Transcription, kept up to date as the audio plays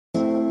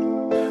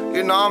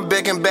You know I'm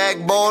big and back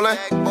bowling.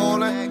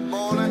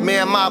 Me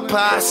and my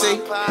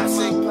posse.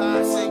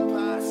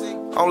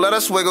 Oh, let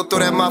us wiggle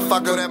through that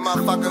motherfucker.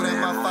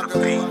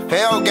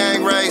 Hell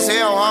gang race,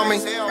 hell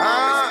homie.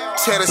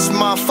 Tear this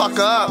motherfucker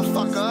up.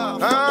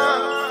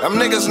 Them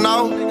niggas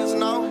know.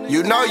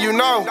 You know, you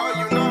know.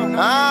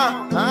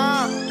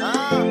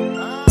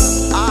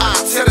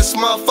 Tear this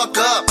motherfucker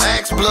up,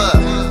 Axe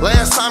blood.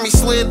 Last time he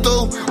slid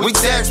through, we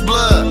Dax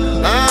blood.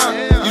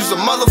 Use a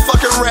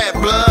motherfucking rat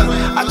blood.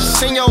 I just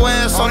seen your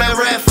ass on that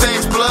rat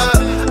face blood.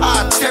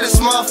 I tear this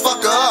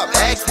motherfucker up,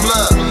 Axe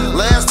blood.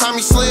 Last time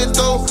he slid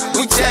through,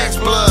 we Dax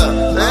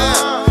blood.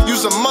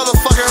 Use a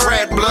motherfucking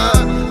rat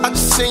blood. I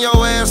just seen your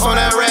ass on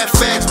that rat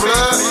face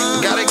blood.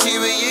 Gotta keep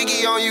it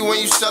yiggy on you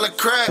when you sell a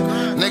crack.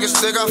 Niggas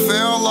think I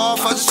fell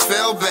off, I just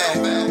fell back.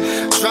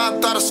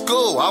 Dropped out of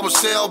school, I was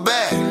held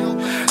back.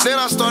 Then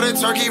I started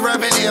turkey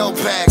rapping L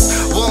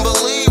packs. Won't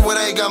believe where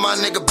they got my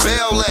nigga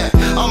Bell at.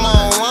 I'm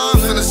online,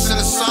 finna send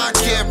a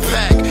sidekick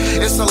pack.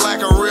 It's a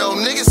lack of real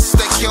niggas since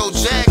they killed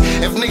Jack.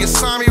 If niggas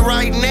sign me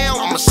right now,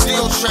 I'ma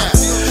steal trap.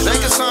 They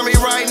can sign me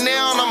right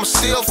now and I'ma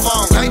steal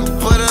funk. Hate to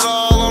put it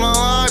all on the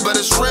line, but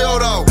it's real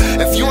though.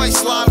 If you ain't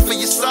sliding for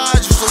your side,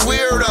 you's a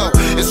weirdo.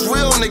 It's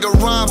real nigga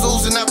rhymes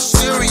oozing out the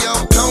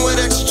stereo. Come with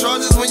extra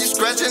charges when you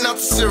scratching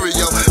out the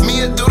cereal.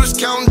 Me and dudes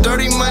counting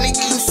dirty money,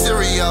 eating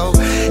cereal.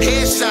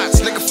 Headshots,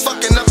 nigga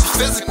fucking up the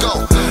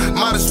physical.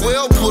 Might as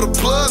well pull the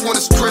plug when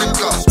it's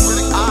critical.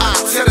 I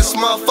tear this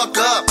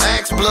motherfucker up,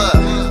 Axe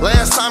blood.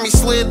 Last time he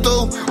slid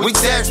through, we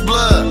Dax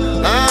blood.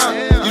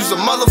 Use a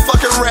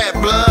motherfucking rat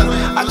blood.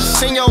 I just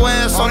seen your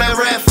ass on that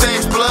rat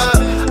face blood.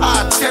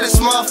 I tear this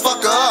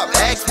motherfucker up,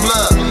 Axe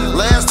blood.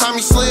 Last time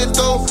he slid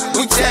through,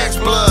 we Dax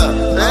blood.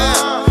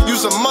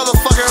 Use a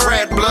motherfucking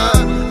rat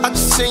blood. I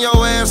just seen your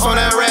ass on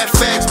that rat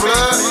face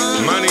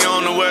blood. Money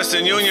on the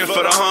Western Union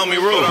for the homie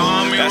Ru.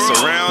 That's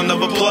a round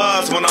of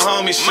applause when the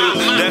homies shoot.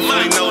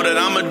 Definitely know that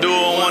I'ma do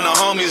it when the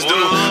homies do.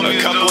 A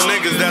couple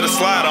niggas that'll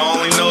slide, I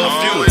only know a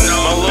few.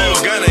 My little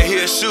gunner, he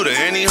a shooter,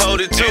 and he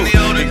hold it too.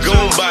 The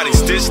goon body,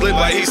 stitch lit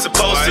like he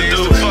supposed to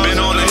do. Been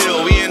on the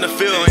hill, we in the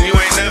field, and you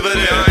ain't never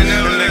there.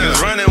 Them niggas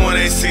running when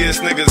they see us,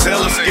 niggas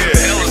hella scared.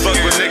 Fuck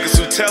with niggas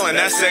who tellin'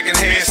 that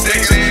secondhand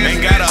sticks.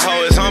 Ain't got a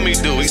hoe, his homie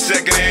do, he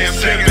secondhand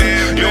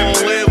pimpin'. You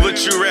don't live what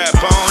you rap,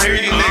 I don't hear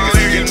you niggas.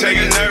 Can take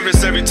you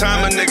nervous every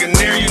time a nigga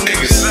near you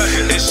niggas.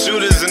 It's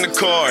shooters in the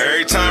car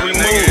every time we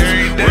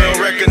move. Real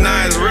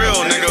recognize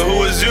real, nigga,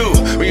 who is you?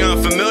 We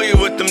unfamiliar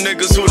with them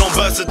niggas who don't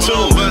bust a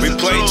tube. We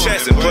play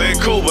chess and play it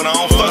cool, but I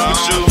don't fuck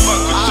with you.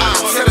 I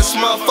tear this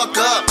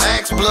motherfucker up,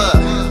 Axe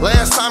blood.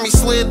 Last time he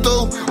slid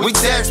through, we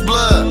Dax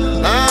blood.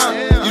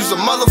 Use a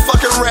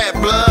motherfucking rat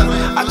blood.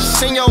 I just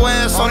seen your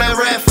ass on that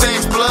rat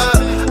face blood.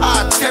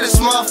 I tear this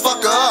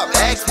motherfucker up,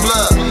 Axe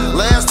blood.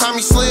 Last time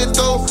he slid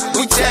through,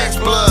 we Dax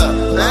blood.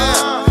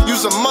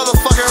 Use a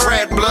motherfucking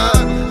rat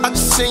blood. I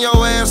just seen your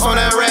ass on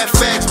that rat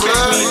face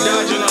blood. Me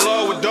dodging the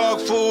law with dog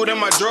food in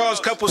my drawers,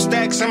 couple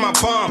stacks in my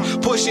palm,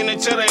 pushing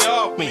until they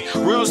off me.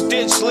 Real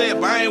stitch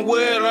slip, I ain't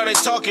weird, all they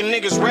talking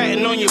niggas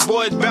ratting on your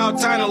boys. Bout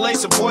time to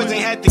lace a poison,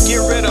 had to get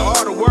rid of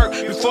all the work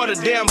before the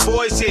damn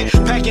boys hit.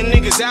 Packing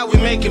niggas out, we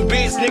making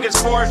beats,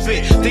 niggas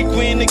forfeit. Think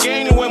we in the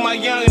game and when my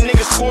young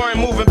niggas scoring,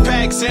 moving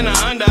packs in the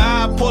under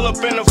eye, pull up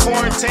in the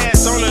foreign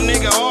task on a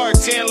nigga hard,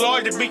 10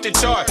 Lord to beat the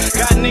chart.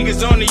 Got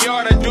niggas on the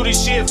yard, I do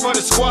this shit for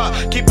the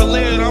squad. Keep a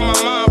lid on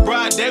my mind,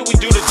 broad day we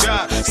do the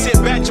job.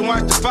 Sit back and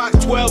watch the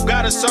Fox 12,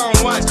 got us on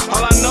watch.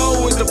 All I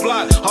know is the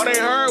block, all they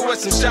heard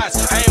was some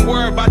shots. I ain't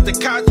worried about the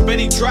cops, but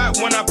he drop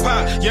when I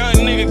pop. Young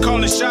nigga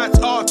calling shots,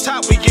 all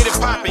top, we get it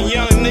poppin'.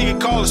 Young nigga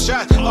calling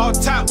shots, all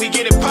top, we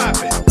get it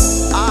poppin'.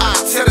 I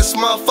tear this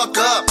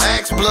motherfucker up,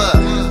 Axe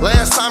blood.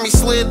 Last time he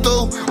slid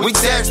through, we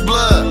Dax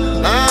blood.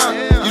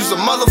 Use a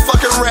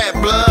motherfucking rat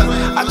blood.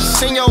 I just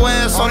seen your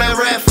ass on that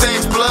rat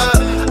face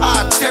blood.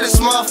 I tear this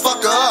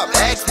motherfucker up,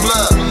 Axe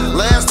blood.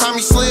 Last time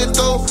he slid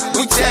through,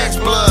 we Dax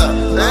blood.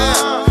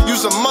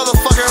 Use a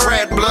motherfucking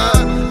rat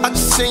blood. I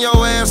just seen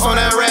your ass on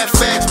that rat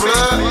face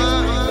blood.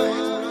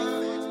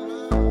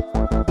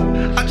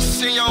 I just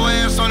seen your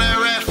ass on that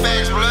rat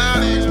face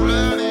blood.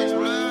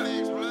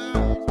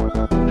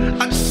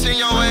 I just seen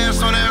your